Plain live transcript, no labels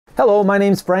Hello, my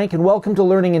name's Frank and welcome to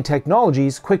Learning and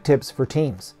Technology's Quick Tips for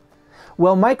Teams.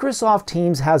 Well, Microsoft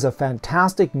Teams has a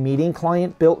fantastic meeting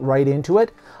client built right into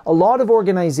it. A lot of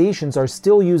organizations are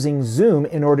still using Zoom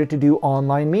in order to do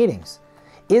online meetings.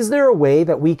 Is there a way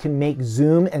that we can make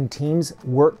Zoom and Teams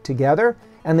work together?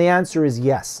 And the answer is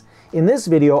yes. In this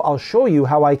video, I'll show you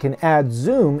how I can add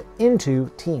Zoom into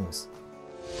Teams.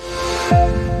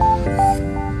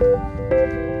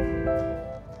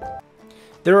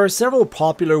 There are several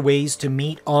popular ways to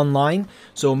meet online.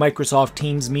 So Microsoft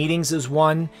Teams meetings is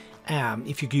one.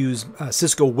 If you use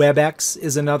Cisco WebEx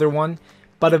is another one.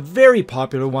 But a very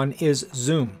popular one is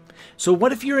Zoom. So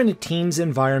what if you're in a Teams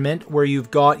environment where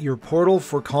you've got your portal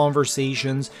for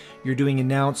conversations, you're doing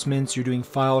announcements, you're doing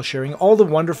file sharing, all the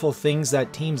wonderful things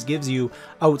that Teams gives you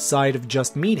outside of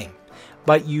just meeting.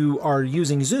 But you are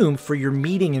using Zoom for your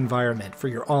meeting environment, for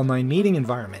your online meeting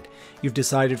environment. You've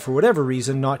decided for whatever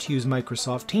reason not to use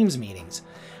Microsoft Teams meetings.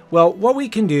 Well, what we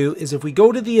can do is if we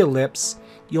go to the ellipse,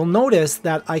 you'll notice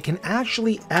that I can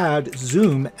actually add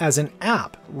Zoom as an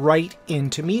app right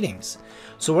into meetings.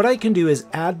 So what I can do is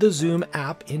add the Zoom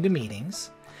app into meetings,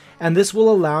 and this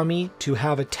will allow me to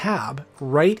have a tab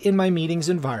right in my meetings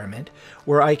environment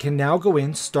where I can now go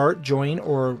in, start, join,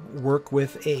 or work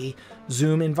with a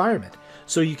Zoom environment.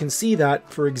 So you can see that,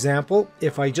 for example,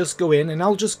 if I just go in, and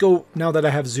I'll just go, now that I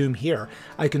have Zoom here,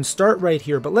 I can start right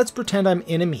here, but let's pretend I'm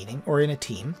in a meeting or in a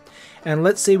team. And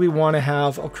let's say we want to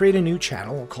have, I'll create a new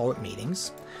channel, we'll call it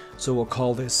meetings. So we'll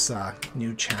call this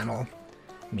new channel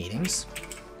meetings.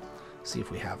 See if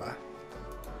we have a,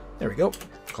 there we go,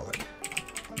 call it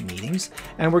meetings.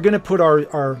 And we're going to put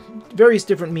our various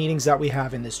different meetings that we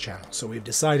have in this channel. So we've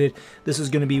decided this is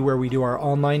going to be where we do our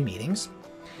online meetings.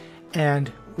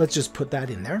 And let's just put that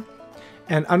in there.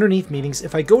 And underneath meetings,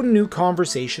 if I go to new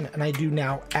conversation and I do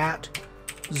now at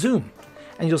Zoom,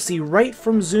 and you'll see right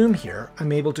from Zoom here,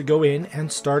 I'm able to go in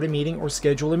and start a meeting or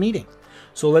schedule a meeting.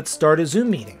 So let's start a Zoom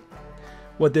meeting.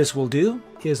 What this will do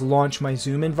is launch my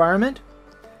Zoom environment.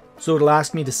 So it'll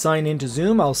ask me to sign into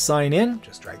Zoom. I'll sign in,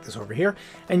 just drag this over here,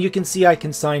 and you can see I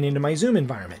can sign into my Zoom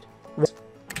environment.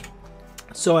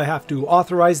 So I have to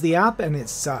authorize the app, and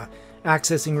it's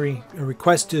accessing a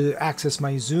request to access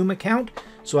my Zoom account.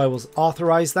 So I will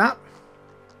authorize that.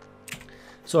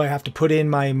 So I have to put in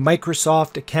my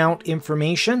Microsoft account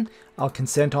information. I'll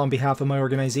consent on behalf of my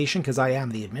organization because I am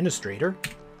the administrator.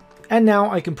 And now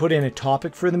I can put in a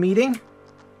topic for the meeting.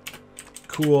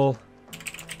 Cool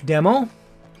demo.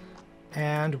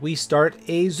 And we start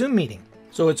a Zoom meeting.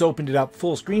 So it's opened it up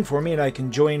full screen for me and I can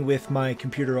join with my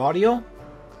computer audio.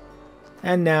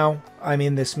 And now I'm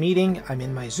in this meeting, I'm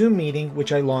in my Zoom meeting,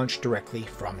 which I launched directly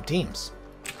from Teams.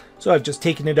 So I've just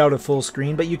taken it out of full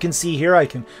screen, but you can see here I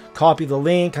can copy the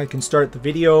link, I can start the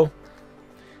video.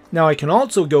 Now I can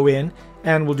also go in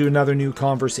and we'll do another new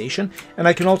conversation, and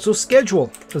I can also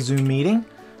schedule a Zoom meeting.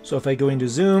 So if I go into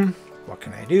Zoom, what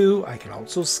can I do? I can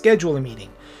also schedule a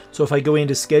meeting. So if I go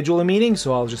into schedule a meeting,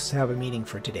 so I'll just have a meeting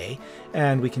for today,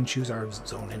 and we can choose our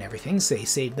zone and everything, say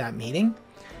save that meeting.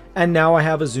 And now I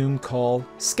have a Zoom call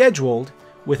scheduled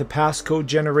with a passcode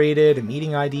generated, a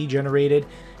meeting ID generated,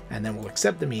 and then we'll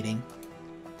accept the meeting.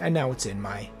 And now it's in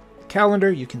my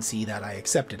calendar. You can see that I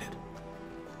accepted it.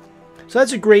 So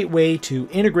that's a great way to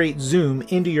integrate Zoom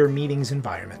into your meetings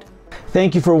environment.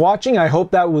 Thank you for watching. I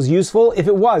hope that was useful. If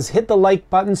it was, hit the like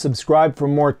button, subscribe for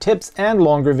more tips and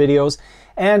longer videos,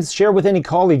 and share with any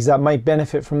colleagues that might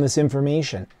benefit from this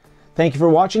information. Thank you for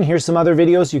watching. Here's some other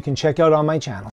videos you can check out on my channel.